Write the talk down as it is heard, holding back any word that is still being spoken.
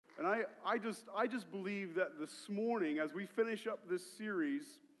And I just believe that this morning, as we finish up this series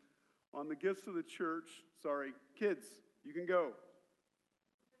on the gifts of the church, sorry, kids, you can go.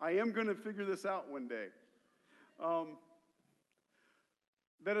 I am going to figure this out one day.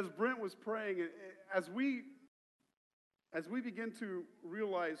 That as Brent was praying, as we begin to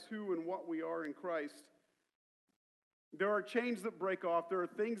realize who and what we are in Christ, there are chains that break off. There are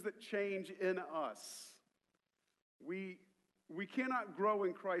things that change in us. We cannot grow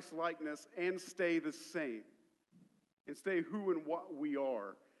in Christ's likeness and stay the same and stay who and what we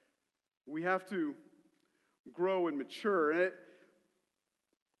are. We have to grow and mature. And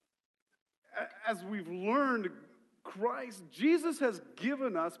as we've learned Christ, Jesus has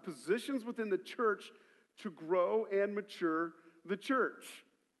given us positions within the church to grow and mature the church,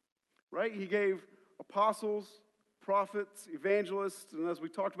 right? He gave apostles, prophets, evangelists, and as we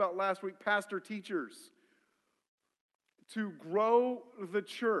talked about last week, pastor teachers to grow the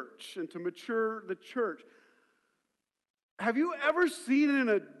church and to mature the church. Have you ever seen an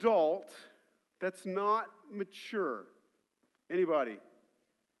adult that's not mature? Anybody?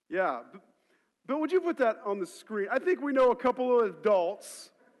 Yeah. Bill, would you put that on the screen? I think we know a couple of adults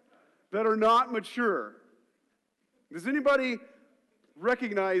that are not mature. Does anybody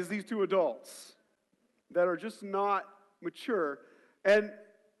recognize these two adults that are just not mature? And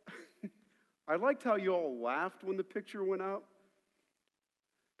I liked how you all laughed when the picture went up,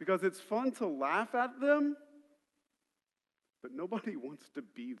 because it's fun to laugh at them, but nobody wants to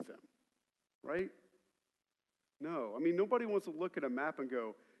be them, right? No, I mean, nobody wants to look at a map and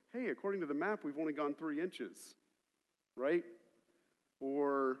go, hey, according to the map, we've only gone 3 inches, right?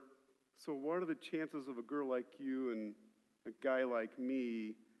 Or, so what are the chances of a girl like you and a guy like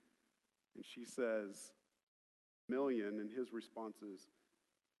me? And she says, million, and his response is,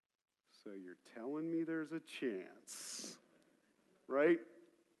 so you're telling me there's a chance, right?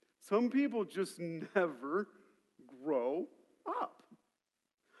 Some people just never grow up.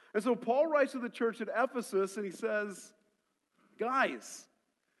 And so Paul writes to the church at Ephesus, and he says, guys,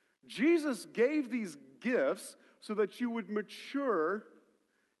 Jesus gave these gifts so that you would mature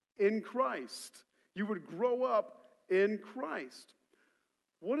in Christ. You would grow up in Christ.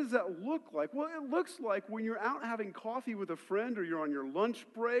 What does that look like? Well, it looks like when you're out having coffee with a friend, or you're on your lunch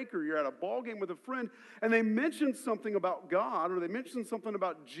break, or you're at a ball game with a friend, and they mention something about God, or they mention something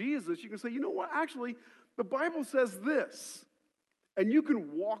about Jesus, you can say, you know what, actually, the Bible says this. And you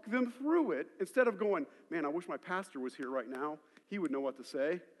can walk them through it instead of going, man, I wish my pastor was here right now. He would know what to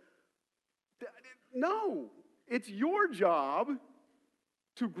say. No, it's your job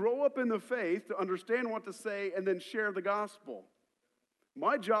to grow up in the faith, to understand what to say, and then share the gospel.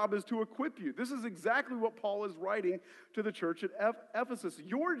 My job is to equip you. This is exactly what Paul is writing to the church at Ephesus.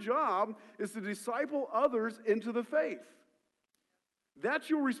 Your job is to disciple others into the faith. That's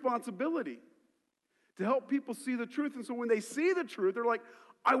your responsibility, to help people see the truth. And so when they see the truth, they're like,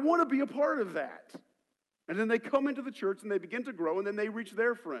 I want to be a part of that. And then they come into the church and they begin to grow, and then they reach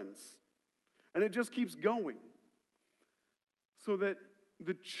their friends. And it just keeps going, so that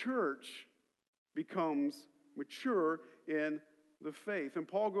the church becomes mature in the faith. And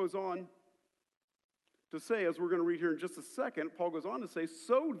Paul goes on to say, as we're going to read here in just a second, Paul goes on to say,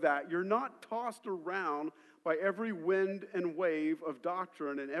 so that you're not tossed around by every wind and wave of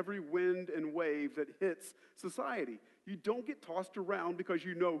doctrine and every wind and wave that hits society. You don't get tossed around because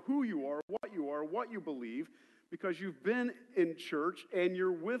you know who you are, what you believe, because you've been in church and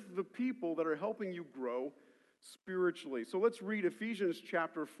you're with the people that are helping you grow spiritually. So let's read Ephesians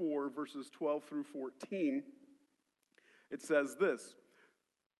chapter 4, verses 12 through 14. It says this.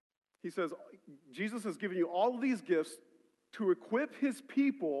 He says, Jesus has given you all of these gifts to equip his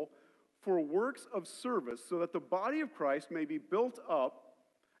people for works of service, so that the body of Christ may be built up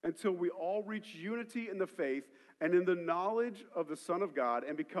until we all reach unity in the faith and in the knowledge of the Son of God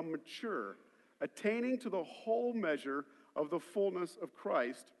and become mature, attaining to the whole measure of the fullness of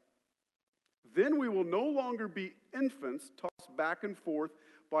Christ. Then we will no longer be infants tossed back and forth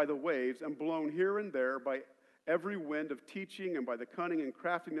by the waves and blown here and there by every wind of teaching and by the cunning and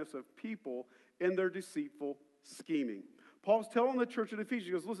craftiness of people in their deceitful scheming. Paul's telling the church at Ephesians,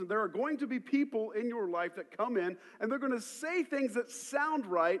 he goes, listen, there are going to be people in your life that come in and they're going to say things that sound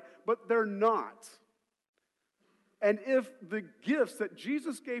right, but they're not. And if the gifts that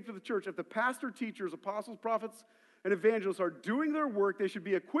Jesus gave to the church, if the pastor, teachers, apostles, prophets, and evangelists are doing their work, they should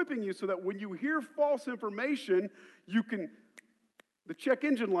be equipping you so that when you hear false information, you can, the check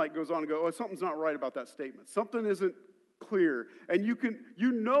engine light goes on and go, oh, something's not right about that statement. Something isn't clear. And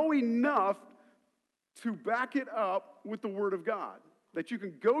you know enough to back it up with the Word of God, that you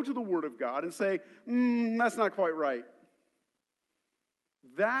can go to the Word of God and say, that's not quite right.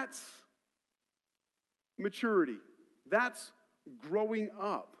 That's maturity. That's growing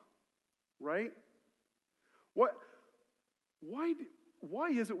up, right? What? Why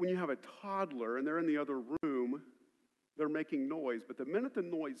is it when you have a toddler and they're in the other room, they're making noise, but the minute the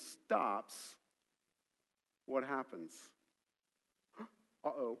noise stops, what happens?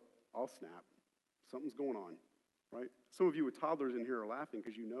 Uh-oh, I'll snap. Something's going on, right? Some of you with toddlers in here are laughing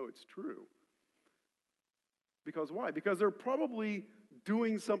because you know it's true. Because why? Because they're probably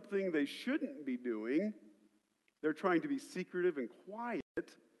doing something they shouldn't be doing. They're trying to be secretive and quiet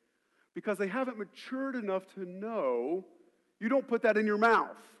because they haven't matured enough to know you don't put that in your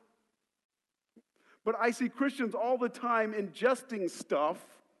mouth. But I see Christians all the time ingesting stuff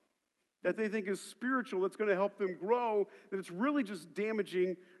that they think is spiritual, that's going to help them grow, that it's really just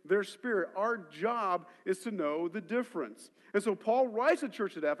damaging their spirit. Our job is to know the difference. And so Paul writes to the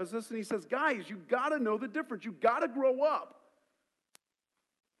church at Ephesus, and he says, guys, you've got to know the difference. You've got to grow up.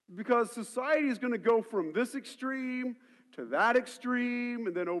 Because society is going to go from this extreme to that extreme,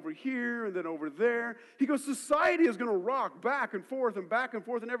 and then over here, and then over there. He goes, society is going to rock back and forth and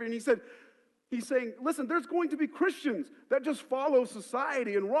everything. And he's saying, listen, there's going to be Christians that just follow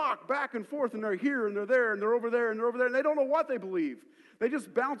society and rock back and forth, and they're here, and they're there, and they're over there, and they're over there, and they don't know what they believe. They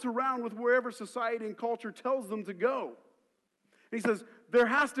just bounce around with wherever society and culture tells them to go. And he says, there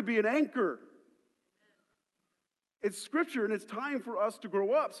has to be an anchor. It's Scripture, and it's time for us to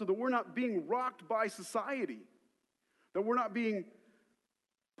grow up so that we're not being rocked by society, that we're not being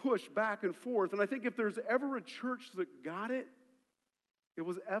pushed back and forth. And I think if there's ever a church that got it, it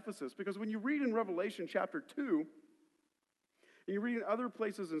was Ephesus. Because when you read in Revelation chapter 2, and you read in other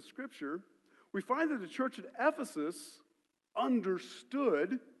places in Scripture, we find that the church at Ephesus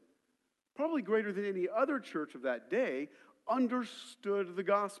understood, probably greater than any other church of that day, understood the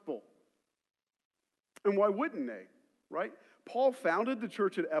gospel. And why wouldn't they, right? Paul founded the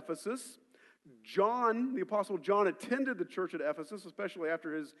church at Ephesus. John, the Apostle John, attended the church at Ephesus, especially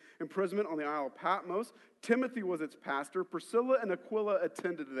after his imprisonment on the Isle of Patmos. Timothy was its pastor. Priscilla and Aquila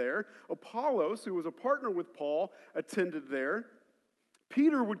attended there. Apollos, who was a partner with Paul, attended there.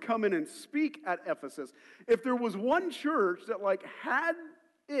 Peter would come in and speak at Ephesus. If there was one church that had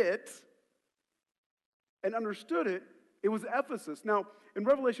it and understood it, it was Ephesus. Now, in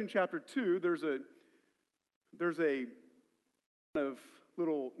Revelation chapter 2, there's a kind of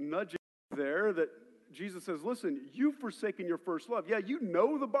little nudging there that Jesus says, listen, you've forsaken your first love. Yeah, you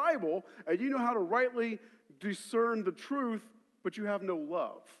know the Bible, and you know how to rightly discern the truth, but you have no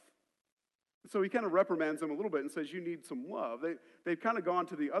love. So he kind of reprimands them a little bit and says, you need some love. They've kind of gone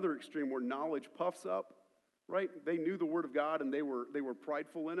to the other extreme where knowledge puffs up, right? They knew the Word of God, and they were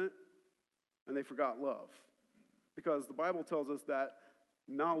prideful in it, and they forgot love. Because the Bible tells us that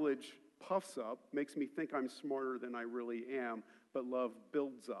knowledge puffs up, makes me think I'm smarter than I really am, but love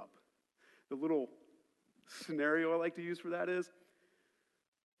builds up. The little scenario I like to use for that is,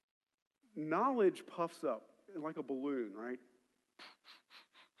 knowledge puffs up like a balloon, right?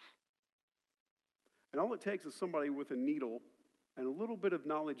 And all it takes is somebody with a needle and a little bit of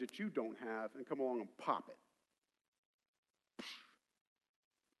knowledge that you don't have and come along and pop it.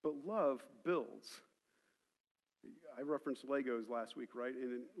 But love builds. I referenced Legos last week, right?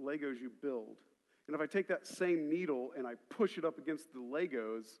 And in Legos you build. And if I take that same needle and I push it up against the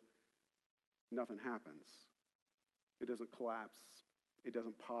Legos, nothing happens. It doesn't collapse. It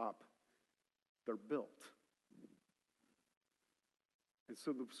doesn't pop. They're built. And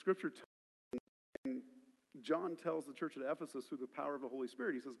so the Scripture and John tells the church at Ephesus through the power of the Holy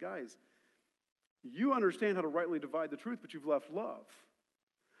Spirit, he says, guys, you understand how to rightly divide the truth, but you've left love.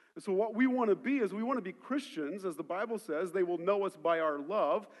 And so what we want to be is we want to be Christians, as the Bible says, they will know us by our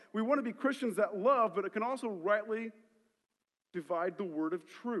love. We want to be Christians that love, but it can also rightly divide the word of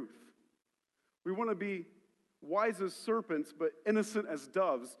truth. We want to be wise as serpents, but innocent as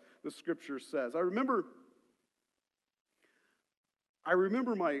doves, the Scripture says. I remember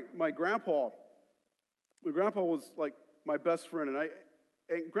my grandpa. My grandpa was like my best friend,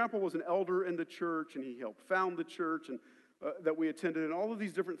 and Grandpa was an elder in the church, and he helped found the church and that we attended, and all of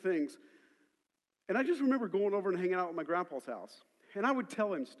these different things. And I just remember going over and hanging out at my grandpa's house. And I would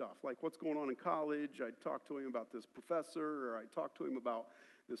tell him stuff, like what's going on in college. I'd talk to him about this professor, or I'd talk to him about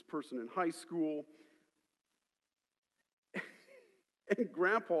this person in high school. And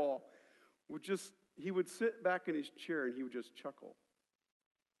Grandpa he would sit back in his chair and he would just chuckle.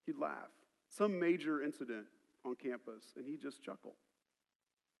 He'd laugh. Some major incident on campus, and he'd just chuckle.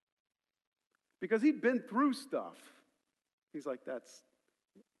 Because he'd been through stuff. He's like, that's,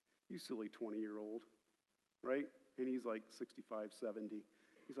 you silly 20-year-old, right? And he's like 65, 70.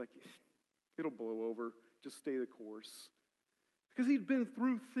 He's like, it'll blow over. Just stay the course. Because he'd been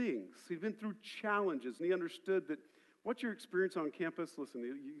through things. He'd been through challenges, and he understood that what your experience on campus, listen,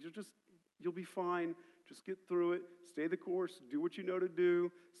 you'll be fine. Just get through it. Stay the course. Do what you know to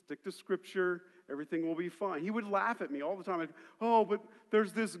do. Stick to Scripture. Everything will be fine. He would laugh at me all the time. But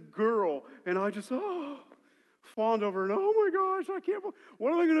there's this girl, and I just, fawned over, and oh my gosh, I can't,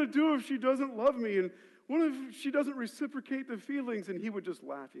 what am I going to do if she doesn't love me? And what if she doesn't reciprocate the feelings? And he would just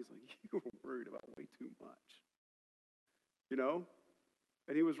laugh. He's like, you were worried about way too much. You know?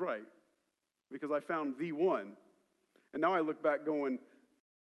 And he was right, because I found the one. And now I look back going,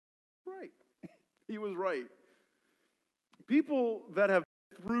 right. He was right. People that have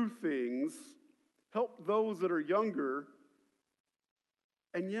been through things help those that are younger.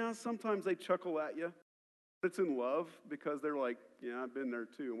 And yeah, sometimes they chuckle at you. But it's in love, because they're like, yeah, I've been there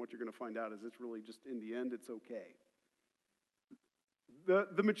too. And what you're going to find out is it's really just, in the end, it's okay.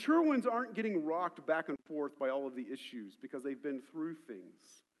 The mature ones aren't getting rocked back and forth by all of the issues because they've been through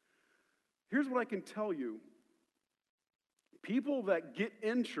things. Here's what I can tell you. People that get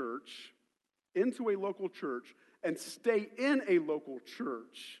in church, into a local church, and stay in a local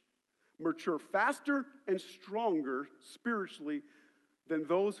church mature faster and stronger spiritually than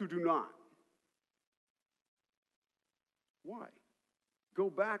those who do not. Why? Go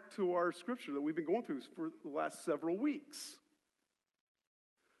back to our scripture that we've been going through for the last several weeks.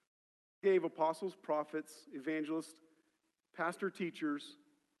 Gave apostles, prophets, evangelists, pastor, teachers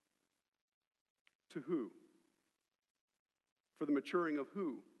to who? For the maturing of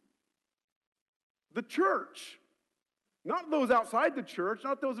who? The church. Not those outside the church,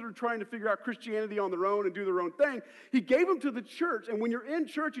 not those that are trying to figure out Christianity on their own and do their own thing. He gave them to the church. And when you're in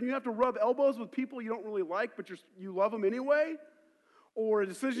church and you have to rub elbows with people you don't really like, but you love them anyway, or a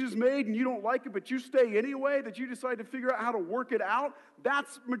decision is made and you don't like it, but you stay anyway, that you decide to figure out how to work it out,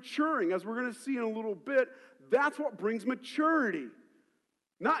 that's maturing. As we're going to see in a little bit, that's what brings maturity.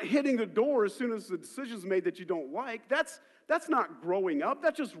 Not hitting the door as soon as the decision's made that you don't like. That's not growing up.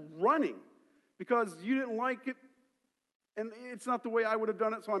 That's just running because you didn't like it, and it's not the way I would have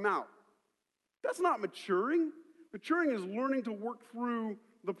done it, so I'm out. That's not maturing. Maturing is learning to work through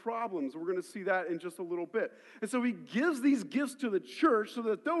the problems. We're going to see that in just a little bit. And so he gives these gifts to the church so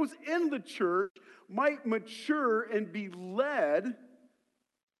that those in the church might mature and be led,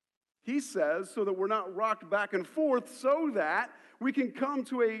 he says, so that we're not rocked back and forth, so that we can come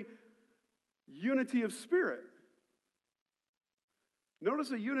to a unity of spirit.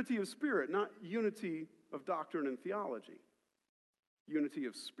 Notice a unity of spirit, not unity of doctrine and theology. Unity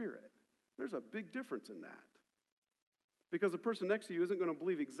of spirit. There's a big difference in that. Because the person next to you isn't going to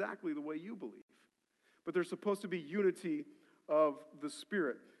believe exactly the way you believe. But there's supposed to be unity of the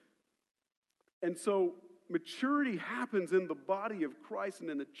Spirit. And so maturity happens in the body of Christ and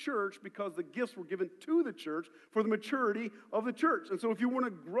in the church because the gifts were given to the church for the maturity of the church. And so if you want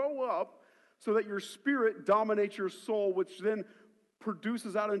to grow up so that your spirit dominates your soul, which then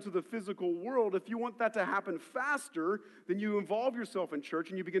produces out into the physical world, if you want that to happen faster, then you involve yourself in church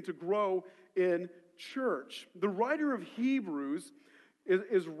and you begin to grow in church. The writer of Hebrews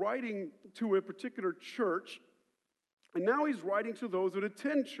is writing to a particular church, and now he's writing to those that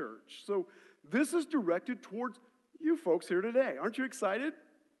attend church. So this is directed towards you folks here today. Aren't you excited?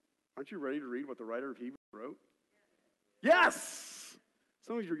 Aren't you ready to read what the writer of Hebrews wrote? Yes!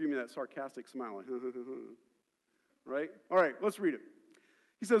 Some of you are giving me that sarcastic smile. Right? All right, let's read it.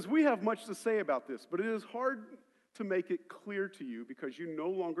 He says, we have much to say about this, but it is hard to make it clear to you because you no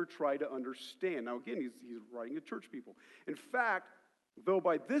longer try to understand. Now, again, he's writing to church people. In fact, though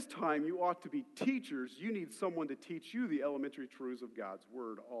by this time you ought to be teachers, you need someone to teach you the elementary truths of God's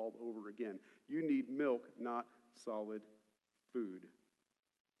word all over again. You need milk, not solid food.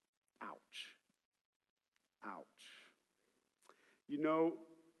 Ouch. Ouch. You know,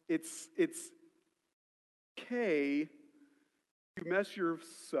 it's okay to mess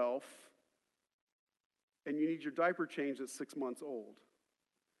yourself and you need your diaper changed at 6 months old.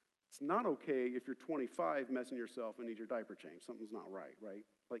 It's not okay if you're 25 messing yourself and need your diaper changed. Something's not right, right?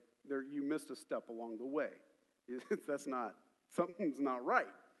 Like you missed a step along the way. Something's not right.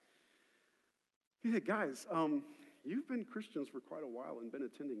 He said, guys, you've been Christians for quite a while and been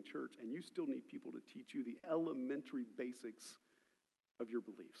attending church, and you still need people to teach you the elementary basics of your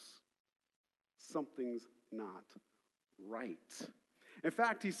beliefs. Something's not right. In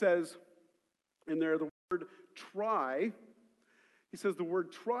fact, he says in there the word try, he says the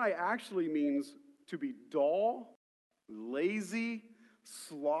word try actually means to be dull, lazy,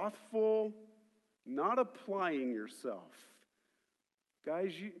 slothful, not applying yourself.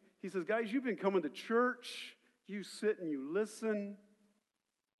 Guys, he says, guys, you've been coming to church, you sit and you listen,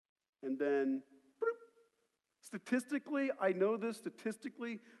 and then Statistically, I know this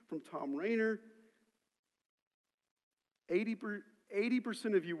statistically from Tom Rainer, 80%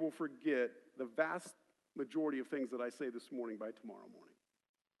 of you will forget the vast majority of things that I say this morning by tomorrow morning.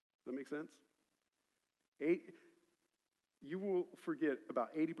 Does that make sense? You will forget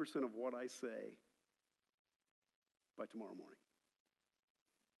about 80% of what I say by tomorrow morning.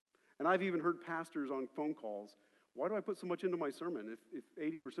 And I've even heard pastors on phone calls, why do I put so much into my sermon if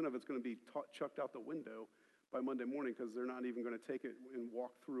 80% of it's going to be chucked out the window by Monday morning because they're not even going to take it and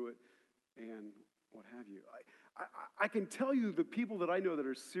walk through it and what have you. I can tell you the people that I know that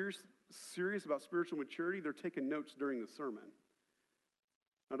are serious about spiritual maturity, they're taking notes during the sermon.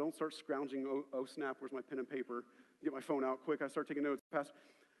 Now, don't start scrounging, oh snap, where's my pen and paper? Get my phone out quick, I start taking notes. Pastor,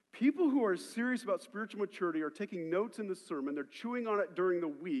 people who are serious about spiritual maturity are taking notes in the sermon. They're chewing on it during the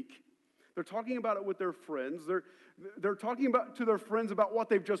week. They're talking about it with their friends. They're talking about to their friends about what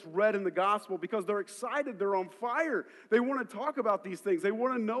they've just read in the gospel because they're excited. They're on fire. They want to talk about these things. They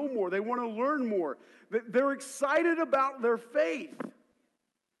want to know more. They want to learn more. They're excited about their faith.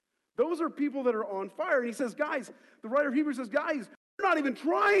 Those are people that are on fire. And he says, guys, the writer of Hebrews says, guys, you're not even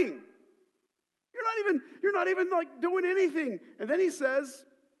trying. You're not even like doing anything. And then he says,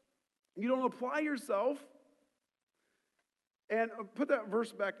 you don't apply yourself. And put that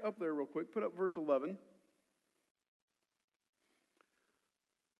verse back up there real quick. Put up verse 11.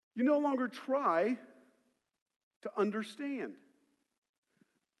 You no longer try to understand.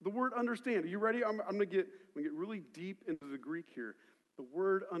 The word understand. Are you ready? I'm going to get really deep into the Greek here. The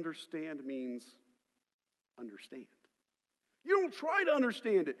word understand means understand. You don't try to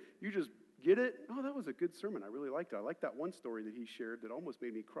understand it. You just get it. Oh, that was a good sermon. I really liked it. I liked that one story that he shared that almost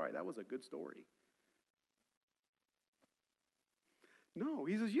made me cry. That was a good story. No,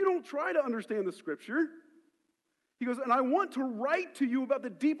 he says, you don't try to understand the scripture. He goes, and I want to write to you about the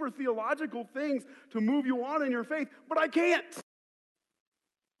deeper theological things to move you on in your faith, but I can't.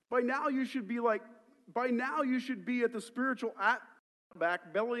 By now you should be at the spiritual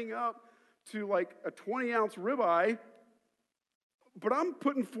back, bellying up to like a 20-ounce ribeye, but I'm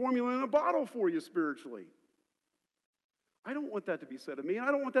putting formula in a bottle for you spiritually. I don't want that to be said of me, and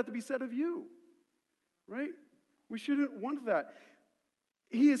I don't want that to be said of you, right? We shouldn't want that.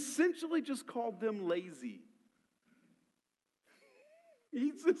 He essentially just called them lazy.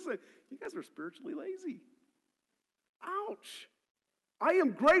 He just said, you guys are spiritually lazy. Ouch. I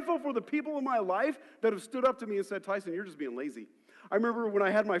am grateful for the people in my life that have stood up to me and said, Tyson, you're just being lazy. I remember when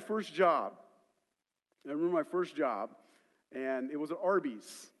I had my first job. And it was at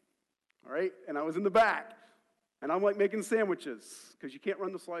Arby's, all right? And I was in the back, and I'm like making sandwiches, because you can't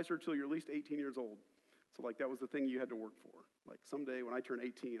run the slicer until you're at least 18 years old. So like that was the thing you had to work for. Like someday when I turn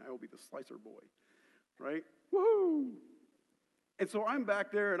 18, I will be the slicer boy, right? Woohoo! And so I'm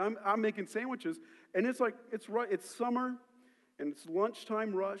back there, and I'm making sandwiches, and it's summer, and it's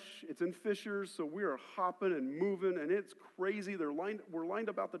lunchtime rush. It's in Fishers, so we are hopping and moving, and it's crazy. We're lined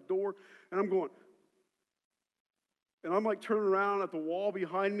up out the door, and I'm going, and I'm like turning around at the wall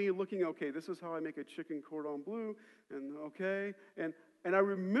behind me, looking, okay, this is how I make a chicken cordon bleu, and okay, and I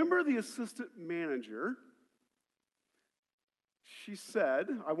remember the assistant manager. She said,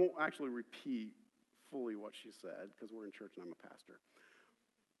 I won't actually repeat fully what she said because we're in church and I'm a pastor,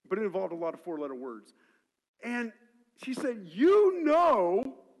 but it involved a lot of four-letter words. And she said, you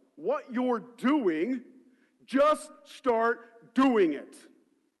know what you're doing, just start doing it.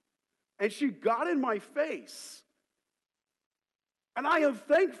 And she got in my face. And I am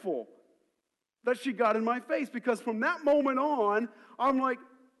thankful that she got in my face because from that moment on, I'm like,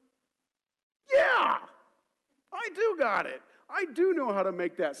 yeah, I do got it. I do know how to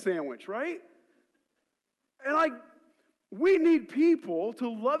make that sandwich, right? And we need people to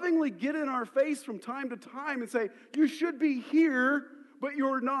lovingly get in our face from time to time and say, you should be here, but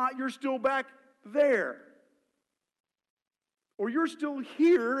you're not. You're still back there. Or you're still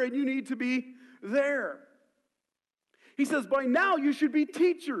here and you need to be there. He says, by now you should be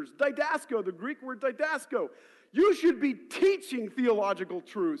teachers. Didasko, the Greek word didasko. You should be teaching theological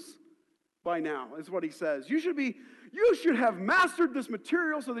truths by now, is what he says. You should have mastered this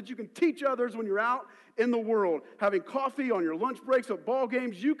material so that you can teach others when you're out in the world. Having coffee on your lunch breaks at ball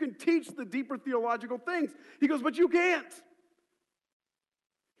games, you can teach the deeper theological things. He goes, but you can't.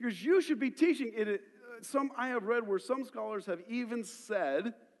 He goes, you should be teaching it. I have read where some scholars have even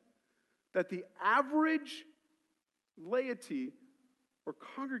said that the average laity or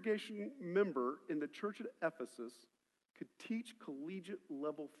congregation member in the church at Ephesus could teach collegiate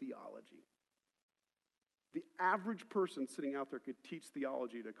level theology. The average person sitting out there could teach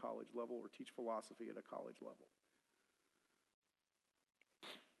theology at a college level or teach philosophy at a college level.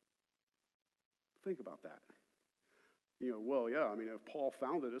 Think about that. Well, yeah, I mean, if Paul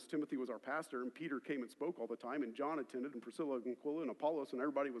founded us, Timothy was our pastor, and Peter came and spoke all the time, and John attended, and Priscilla and Aquila and Apollos, and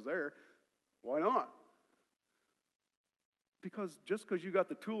everybody was there, why not? Because just because you got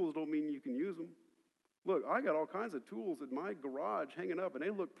the tools don't mean you can use them. Look, I got all kinds of tools in my garage hanging up, and they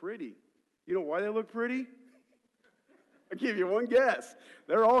look pretty. You know why they look pretty? I'll give you one guess.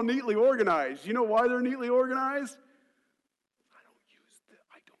 They're all neatly organized. You know why they're neatly organized? I don't use them.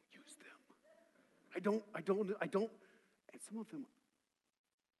 I don't. And some of them,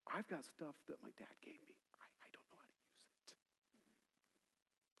 I've got stuff that my dad gave me. I don't know how to use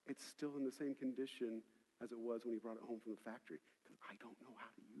it. It's still in the same condition as it was when he brought it home from the factory, because I don't know how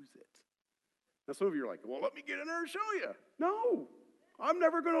to use it. Now, some of you are like, well, let me get in there and show you. No, I'm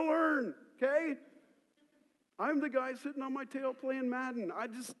never going to learn, okay? I'm the guy sitting on my tail playing Madden.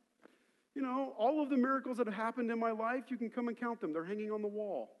 All of the miracles that have happened in my life, you can come and count them. They're hanging on the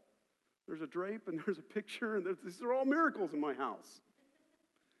wall. There's a drape, and there's a picture, and these are all miracles in my house.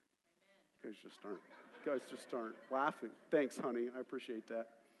 You guys just aren't laughing. Thanks, honey. I appreciate that.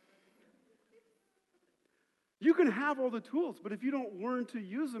 You can have all the tools, but if you don't learn to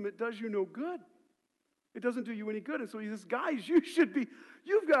use them, it does you no good. It doesn't do you any good. And so he says, guys,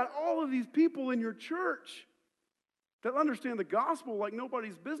 you've got all of these people in your church that understand the gospel like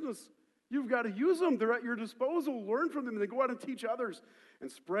nobody's business. You've got to use them. They're at your disposal. Learn from them, and then go out and teach others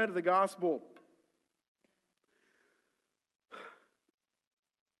and spread the gospel.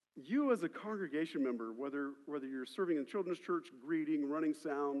 You as a congregation member, whether you're serving in children's church, greeting, running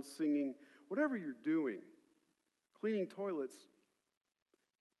sound, singing, whatever you're doing, cleaning toilets,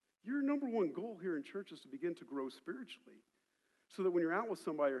 your number one goal here in church is to begin to grow spiritually. So that when you're out with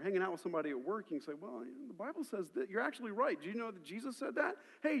somebody or hanging out with somebody at work, you can say, well, the Bible says that. You're actually right. Do you know that Jesus said that?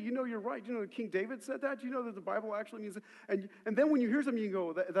 Hey, you're right. Do you know that King David said that? Do you know that the Bible actually means that? And then when you hear something, you can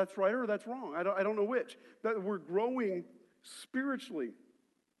go, that's right or that's wrong. I don't know which. That we're growing spiritually.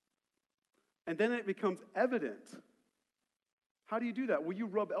 And then it becomes evident. How do you do that? Well, you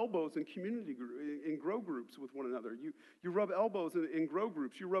rub elbows in in grow groups with one another. You rub elbows in grow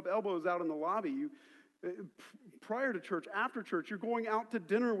groups. You rub elbows out in the lobby. Prior to church, after church, you're going out to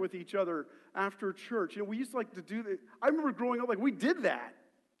dinner with each other after church. We used to like to do that. I remember growing up, we did that.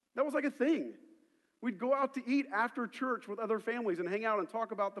 That was like a thing. We'd go out to eat after church with other families and hang out and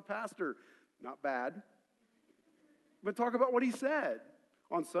talk about the pastor. Not bad. But talk about what he said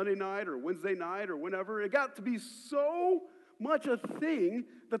on Sunday night or Wednesday night or whenever. It got to be so much a thing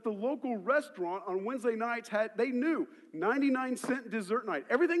that the local restaurant on Wednesday nights they knew 99-cent dessert night.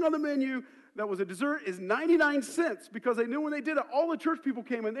 Everything on the menu that was a dessert is 99 cents because they knew when they did it, all the church people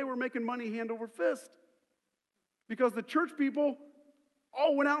came and they were making money hand over fist. Because the church people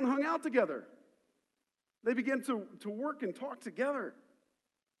all went out and hung out together. They began to work and talk together.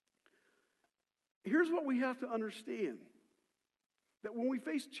 Here's what we have to understand. That when we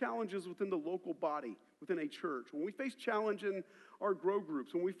face challenges within the local body, within a church, when we face challenge in our grow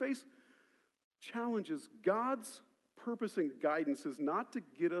groups, when we face challenges, God's purpose and guidance is not to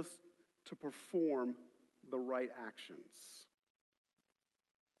get us to perform the right actions.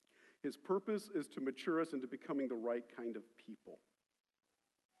 His purpose is to mature us into becoming the right kind of people.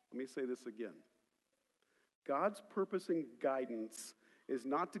 Let me say this again. God's purpose and guidance is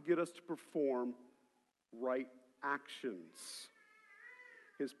not to get us to perform right actions.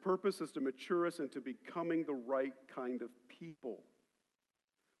 His purpose is to mature us into becoming the right kind of people.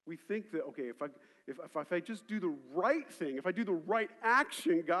 We think that, okay, if I just do the right thing, if I do the right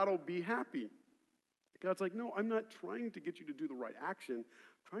action, God will be happy. God's like, no, I'm not trying to get you to do the right action.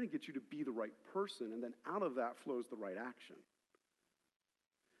 I'm trying to get you to be the right person, and then out of that flows the right action.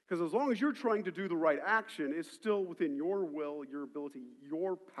 Because as long as you're trying to do the right action, it's still within your will, your ability,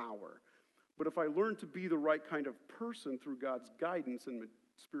 your power. But if I learn to be the right kind of person through God's guidance and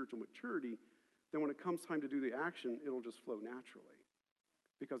spiritual maturity, then when it comes time to do the action, it'll just flow naturally.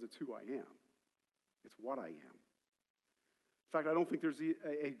 Because it's who I am. It's what I am. In fact, I don't think there's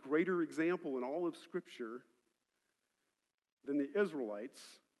a greater example in all of Scripture than the Israelites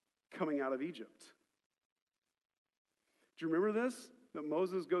coming out of Egypt. Do you remember this? That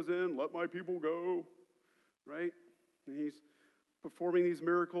Moses goes in, let my people go, right? And he's performing these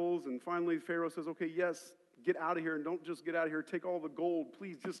miracles, and finally Pharaoh says, okay, yes, get out of here, and don't just get out of here, take all the gold,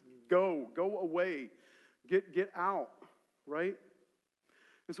 please just go away, get out, right?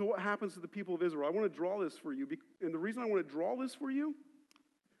 And so what happens to the people of Israel? I want to draw this for you, and the reason I want to draw this for you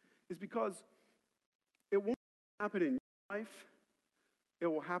is because it won't happen in your life, it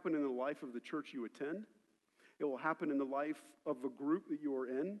will happen in the life of the church you attend, it will happen in the life of the group that you are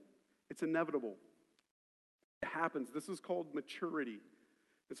in. It's inevitable. It happens. This is called maturity.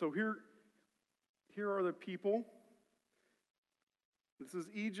 And so here are the people This is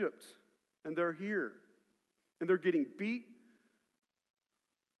Egypt, and they're here. And they're getting beat.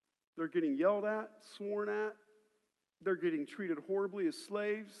 They're getting yelled at, sworn at. They're getting treated horribly as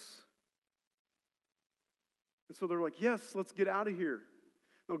slaves. And so they're like, yes, let's get out of here.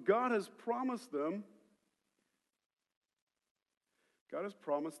 Now, God has promised them. I'm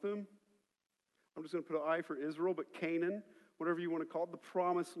just going to put an I for Israel, but Canaan, whatever you want to call it, the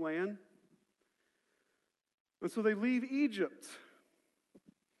promised land. And so they leave Egypt.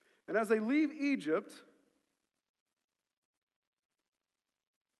 And as they leave Egypt,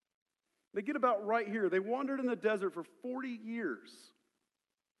 they get about right here. They wandered in the desert for 40 years.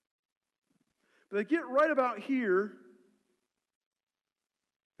 But they get right about here,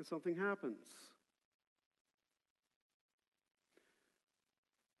 and something happens.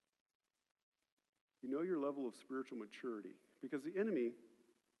 You know your level of spiritual maturity, because the enemy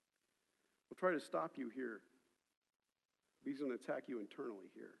will try to stop you here. He's going to attack you internally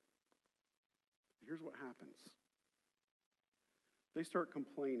here. Here's what happens. They start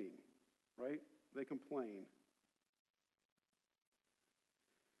complaining, right? They complain.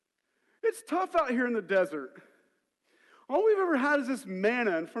 It's tough out here in the desert. All we've ever had is this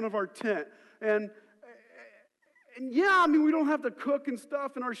manna in front of our tent. And yeah, I mean, we don't have to cook and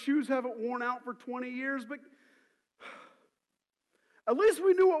stuff, and our shoes haven't worn out for 20 years, but at least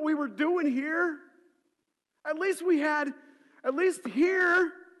we knew what we were doing here. At least here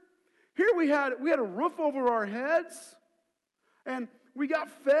we had a roof over our heads, and we got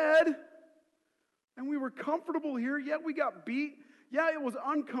fed, and we were comfortable here. Yet we got beat. Yeah, it was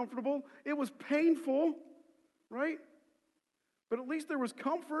uncomfortable. It was painful, right? But at least there was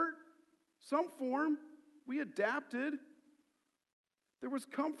comfort, some form. We adapted. There was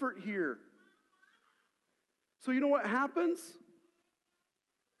comfort here. So you know what happens?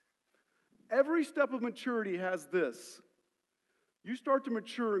 Every step of maturity has this. You start to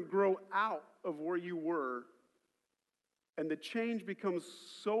mature and grow out of where you were, and the change becomes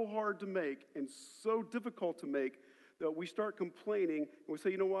so hard to make and so difficult to make that we start complaining, and we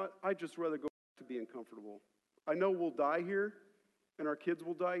say, you know what? I'd just rather go back to being comfortable. I know we'll die here, and our kids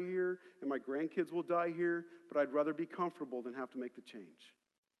will die here, and my grandkids will die here, but I'd rather be comfortable than have to make the change.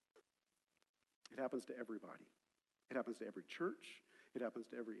 It happens to everybody. It happens to every church. It happens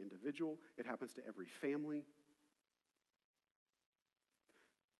to every individual. It happens to every family.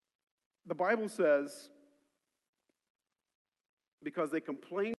 The Bible says, because they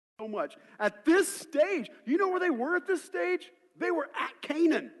complained so much, at this stage, you know where they were at this stage? They were at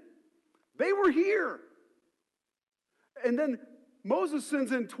Canaan. They were here. And then Moses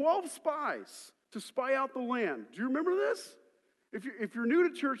sends in 12 spies to spy out the land. Do you remember this? If you're new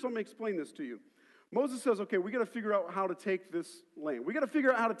to church, let me explain this to you. Moses says, okay, we got to figure out how to take this land. We got to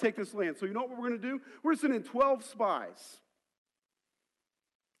figure out how to take this land. So you know what we're going to do? We're going to send in 12 spies.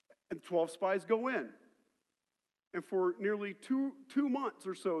 And 12 spies go in. And for nearly two months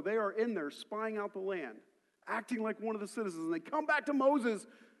or so, they are in there spying out the land, acting like one of the citizens. And they come back to Moses,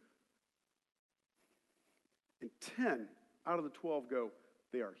 and 10 out of the 12 go,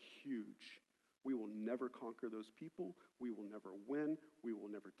 they are huge. We will never conquer those people. We will never win. We will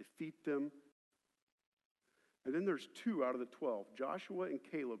never defeat them. And then there's 2 out of the 12, Joshua and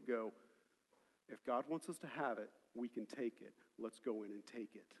Caleb, go, if God wants us to have it, we can take it. Let's go in and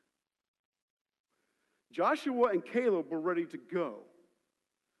take it. Joshua and Caleb were ready to go.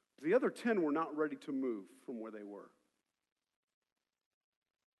 The other 10 were not ready to move from where they were.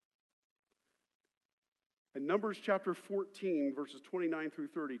 And Numbers chapter 14, verses 29 through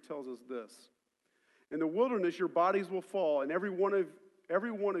 30 tells us this. In the wilderness your bodies will fall, and every one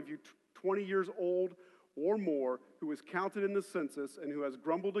of you 20 years old or more who is counted in the census and who has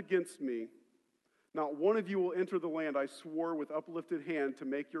grumbled against me, not one of you will enter the land I swore with uplifted hand to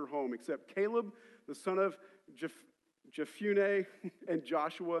make your home, except Caleb, the son of Jephunneh, and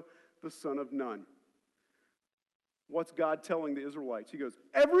Joshua, the son of Nun. What's God telling the Israelites? He goes,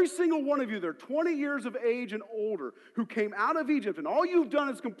 every single one of you, they're 20 years of age and older, who came out of Egypt, and all you've done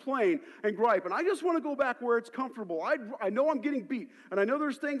is complain and gripe, and I just want to go back where it's comfortable. I know I'm getting beat, and I know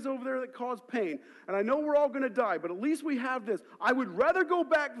there's things over there that cause pain, and I know we're all going to die, but at least we have this. I would rather go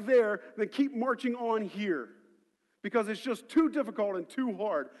back there than keep marching on here, because it's just too difficult and too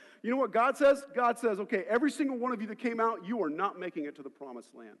hard. You know what God says? God says, okay, every single one of you that came out, you are not making it to the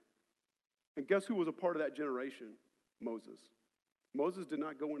promised land. And guess who was a part of that generation? Moses. Moses did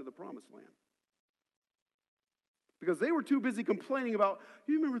not go into the promised land. Because they were too busy complaining about,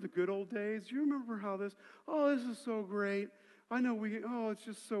 you remember the good old days? You remember how this, oh, this is so great. I know it's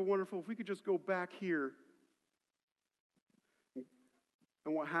just so wonderful. If we could just go back here.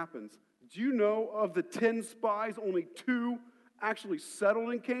 And what happens? Do you know of the 10 spies, only 2 actually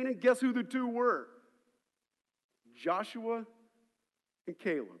settled in Canaan, guess who the two were? Joshua and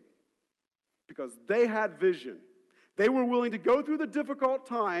Caleb. Because they had vision. They were willing to go through the difficult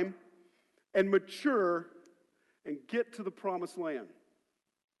time and mature and get to the promised land.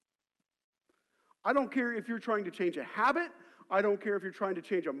 I don't care if you're trying to change a habit. I don't care if you're trying to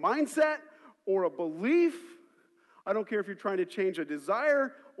change a mindset or a belief. I don't care if you're trying to change a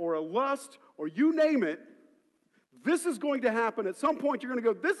desire or a lust or you name it. This is going to happen. At some point, you're going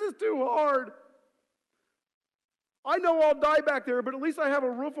to go, this is too hard. I know I'll die back there, but at least I have a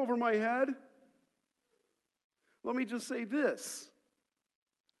roof over my head. Let me just say this.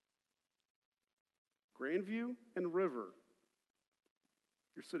 Grandview and River,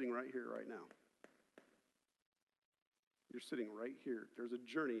 you're sitting right here, right now. You're sitting right here. There's a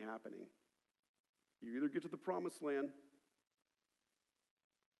journey happening. You either get to the promised land,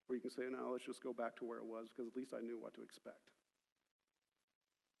 or you can say, no, let's just go back to where it was, because at least I knew what to expect.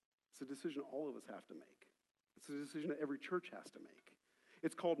 It's a decision all of us have to make. It's a decision that every church has to make.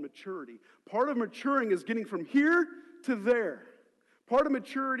 It's called maturity. Part of maturing is getting from here to there. Part of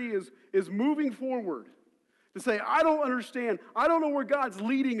maturity is moving forward. To say, I don't understand. I don't know where God's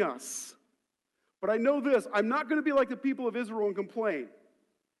leading us. But I know this. I'm not going to be like the people of Israel and complain.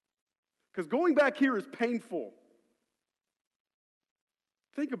 Because going back here is painful.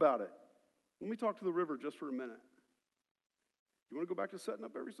 Think about it. Let me talk to the river just for a minute. You want to go back to setting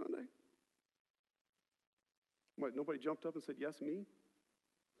up every Sunday? What, nobody jumped up and said, yes, me?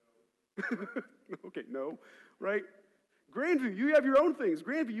 No. Okay, no, right? Grandview, you have your own things.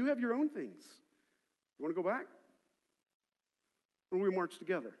 Grandview, you have your own things. You want to go back? Or we march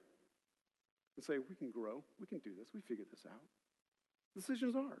together and say, we can grow, we can do this, we figured this out. The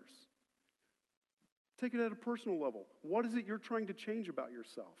decision's ours. Take it at a personal level. What is it you're trying to change about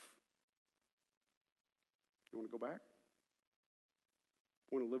yourself? You want to go back?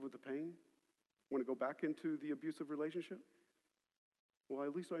 Want to live with the pain? Want to go back into the abusive relationship? Well,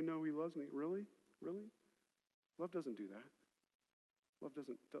 at least I know he loves me. Really? Really? Love doesn't do that. Love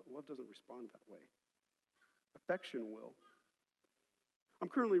doesn't respond that way. Affection will. I'm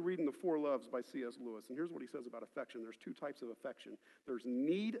currently reading The Four Loves by C.S. Lewis, and here's what he says about affection. There's two types of affection. There's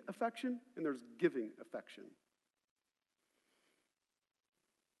need affection, and there's giving affection.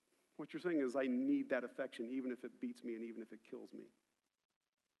 What you're saying is, I need that affection, even if it beats me and even if it kills me.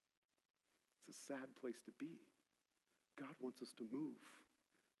 It's a sad place to be. God wants us to move.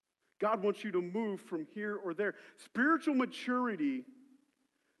 God wants you to move from here or there. Spiritual maturity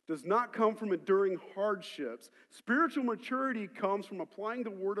does not come from enduring hardships. Spiritual maturity comes from applying the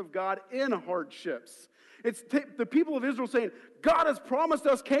Word of God in hardships. It's the people of Israel saying, God has promised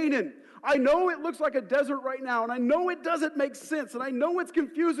us Canaan. I know it looks like a desert right now, and I know it doesn't make sense, and I know it's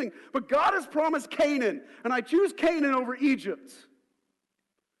confusing, but God has promised Canaan, and I choose Canaan over Egypt.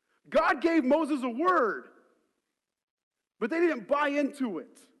 God gave Moses a word, but they didn't buy into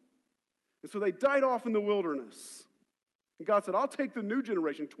it. And so they died off in the wilderness. And God said, I'll take the new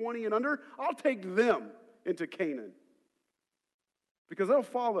generation, 20 and under, I'll take them into Canaan. Because they'll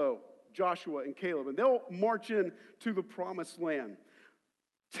follow Joshua and Caleb, and they'll march in to the promised land.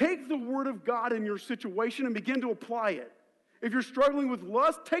 Take the word of God in your situation and begin to apply it. If you're struggling with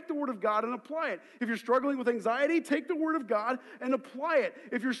lust, take the word of God and apply it. If you're struggling with anxiety, take the word of God and apply it.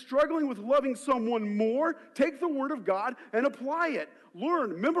 If you're struggling with loving someone more, take the word of God and apply it.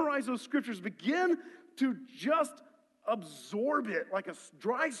 Learn, memorize those scriptures. Begin to just absorb it like a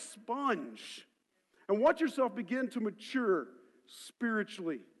dry sponge. And watch yourself begin to mature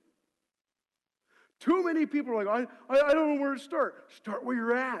spiritually. Too many people are like, I don't know where to start. Start where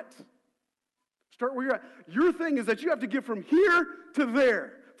you're at. Start where you're at. Your thing is that you have to get from here to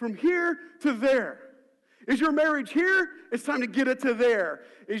there. From here to there. Is your marriage here? It's time to get it to there.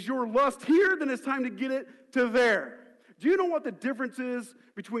 Is your lust here? Then it's time to get it to there. Do you know what the difference is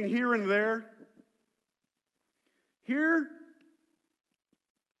between here and there? Here,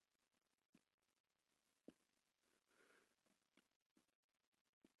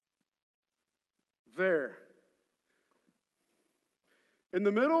 there. In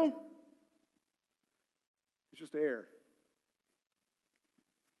the middle, it's just air.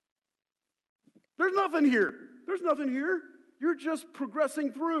 There's nothing here. There's nothing here. You're just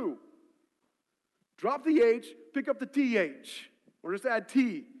progressing through. Drop the H, pick up the TH, or just add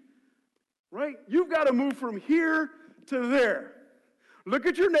T. Right? You've got to move from here to there. Look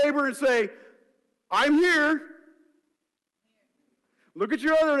at your neighbor and say, I'm here. Look at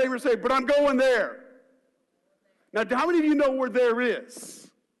your other neighbor and say, but I'm going there. Now, how many of you know where there is?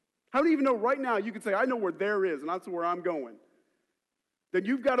 How many of you know right now you can say, I know where there is, and that's where I'm going? Then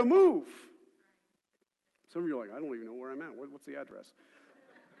you've got to move. Some of you are like, I don't even know where I'm at. What's the address?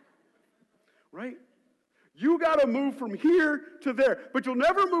 Right? You got to move from here to there. But you'll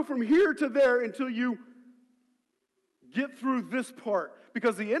never move from here to there until you get through this part.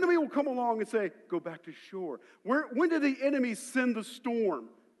 Because the enemy will come along and say, go back to shore. When did the enemy send the storm?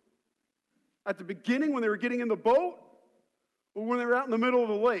 At the beginning when they were getting in the boat? Or when they were out in the middle of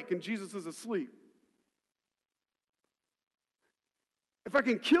the lake and Jesus is asleep? If I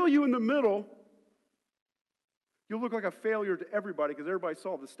can kill you in the middle, you'll look like a failure to everybody because everybody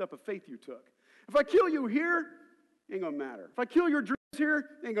saw the step of faith you took. If I kill you here, ain't going to matter. If I kill your dreams here,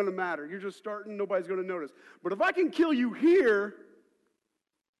 ain't going to matter. You're just starting, nobody's going to notice. But if I can kill you here,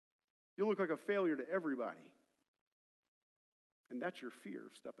 you'll look like a failure to everybody. And that's your fear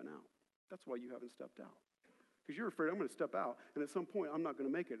of stepping out. That's why you haven't stepped out. Because you're afraid I'm going to step out, and at some point I'm not going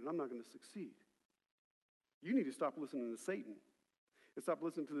to make it, and I'm not going to succeed. You need to stop listening to Satan and stop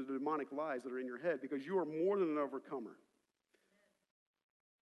listening to the demonic lies that are in your head because you are more than an overcomer.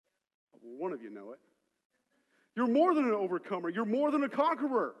 Well, one of you know it. You're more than an overcomer. You're more than a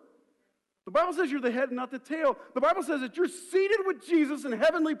conqueror. The Bible says you're the head and not the tail. The Bible says that you're seated with Jesus in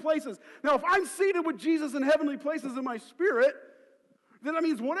heavenly places. Now, if I'm seated with Jesus in heavenly places in my spirit, then that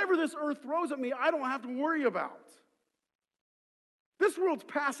means whatever this earth throws at me, I don't have to worry about. This world's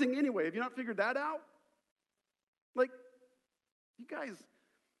passing anyway. Have you not figured that out? Like, you guys,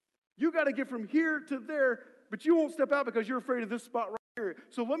 you got to get from here to there, but you won't step out because you're afraid of this spot right here.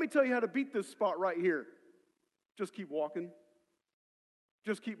 So let me tell you how to beat this spot right here. Just keep walking.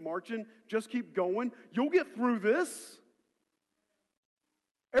 Just keep marching. Just keep going. You'll get through this.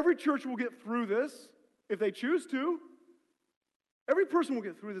 Every church will get through this if they choose to. Every person will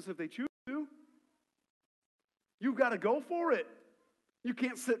get through this if they choose to. You've got to go for it. You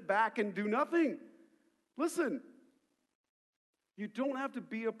can't sit back and do nothing. Listen, you don't have to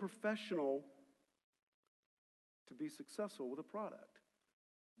be a professional to be successful with a product.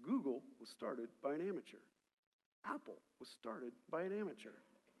 Google was started by an amateur. Apple was started by an amateur.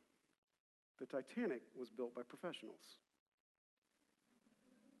 The Titanic was built by professionals.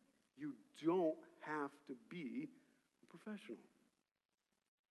 You don't have to be a professional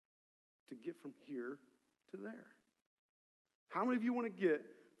to get from here to there. How many of you want to get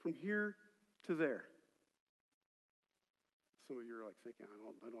from here to there? Some of you are like thinking,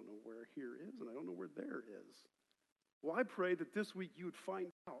 I don't know where here is, and I don't know where there is. Well, I pray that this week you would find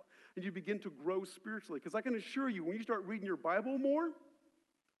out and you begin to grow spiritually. Because I can assure you, when you start reading your Bible more,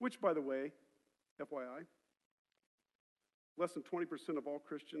 which, by the way, FYI, less than 20% of all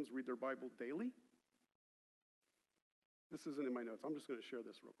Christians read their Bible daily. This isn't in my notes. I'm just going to share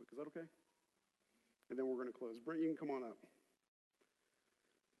this real quick. Is that okay? And then we're going to close. Brent, you can come on up.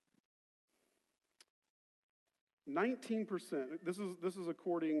 19%, this is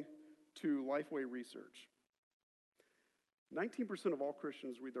according to Lifeway Research. 19% of all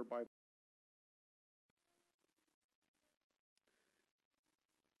Christians read their Bible.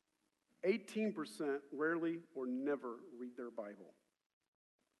 18% rarely or never read their Bible.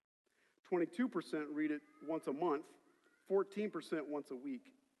 22% read it once a month, 14% once a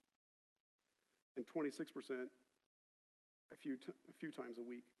week, and 26% a few times a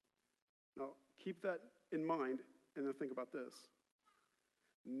week. Now, keep that in mind, and then think about this.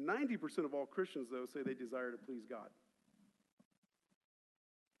 90% of all Christians, though, say they desire to please God.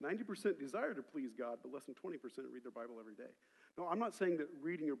 90% desire to please God, but less than 20% read their Bible every day. No, I'm not saying that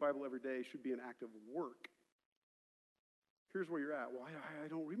reading your Bible every day should be an act of work. Here's where you're at. Well, I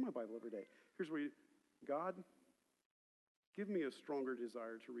don't read my Bible every day. Here's where God, give me a stronger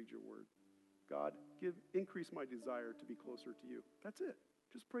desire to read your word. God, increase my desire to be closer to you. That's it.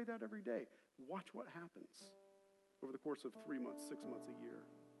 Just pray that every day. Watch what happens over the course of 3 months, 6 months, a year.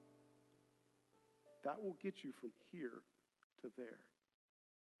 That will get you from here to there.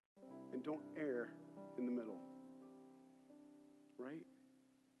 And don't err in the middle. Right?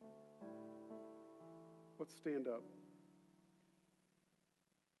 Let's stand up.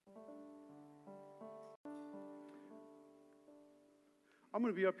 I'm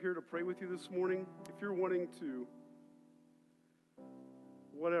going to be up here to pray with you this morning. If you're wanting to,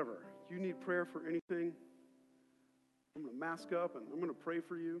 whatever, you need prayer for anything, I'm going to mask up and I'm going to pray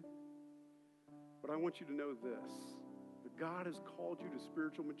for you. But I want you to know this, that God has called you to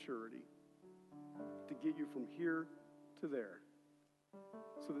spiritual maturity to get you from here to there.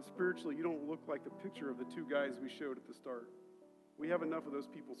 So that spiritually you don't look like the picture of the two guys we showed at the start. We have enough of those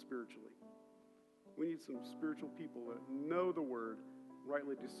people spiritually. We need some spiritual people that know the word,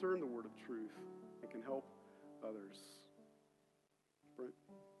 rightly discern the word of truth, and can help others. Brent?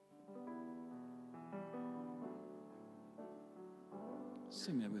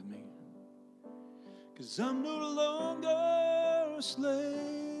 Sing that with me. 'Cause I'm no longer a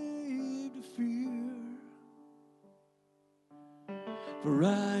slave to fear, for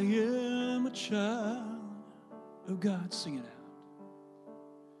I am a child of God. Sing it out.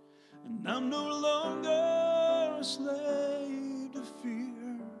 And I'm no longer a slave to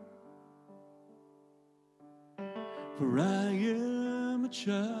fear, for I am a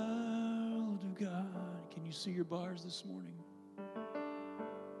child of God. Can you see your bars this morning?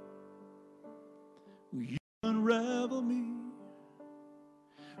 Will you unravel me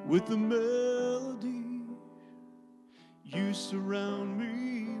with the melody? You surround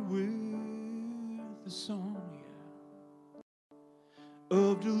me with the song, yeah,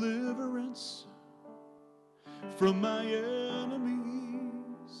 of deliverance from my enemies,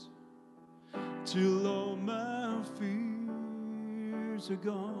 till all my fears are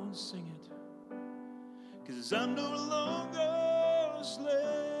gone. Sing it. 'Cause I'm no longer a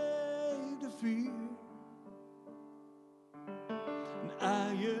slave to fear, and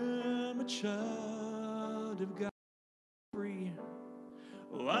I am a child of God. Free.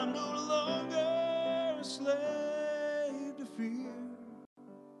 Oh, I'm no longer a slave to fear,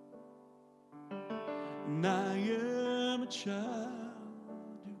 and I am a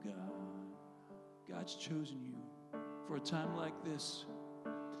child of God. God's chosen you for a time like this.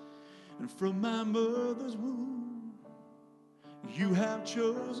 And from my mother's womb, you have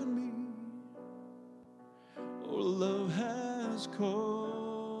chosen me. Oh, love has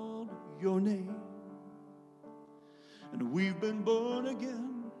called your name. And we've been born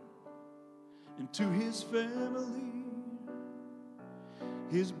again into his family.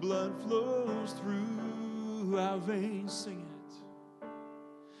 His blood flows through our veins. Sing it.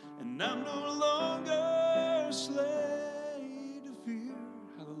 And I'm no longer a slave to fear.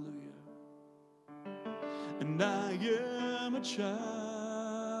 Hallelujah. And I am a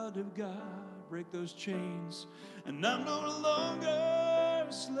child of God. Break those chains. And I'm no longer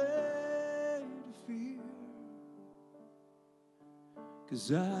a slave to fear,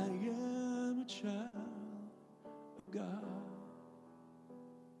 'cause I am a child of God.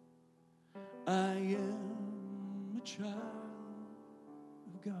 I am a child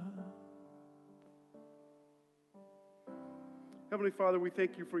of God. Heavenly Father, we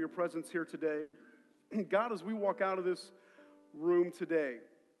thank you for your presence here today. God, as we walk out of this room today,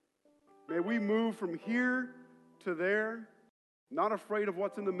 may we move from here to there, not afraid of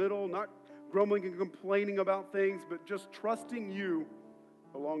what's in the middle, not grumbling and complaining about things, but just trusting you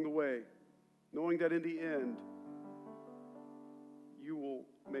along the way, knowing that in the end, you will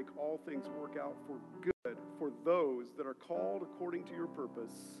make all things work out for good for those that are called according to your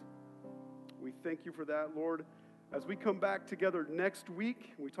purpose. We thank you for that, Lord. As we come back together next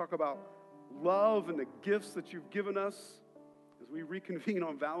week, we talk about love and the gifts that you've given us. As we reconvene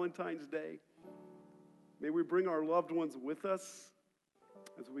on Valentine's Day, may we bring our loved ones with us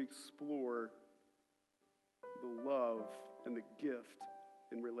as we explore the love and the gift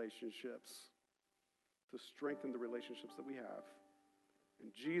in relationships to strengthen the relationships that we have.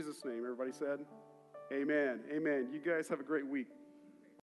 In Jesus' name, everybody said, amen. Amen. You guys have a great week.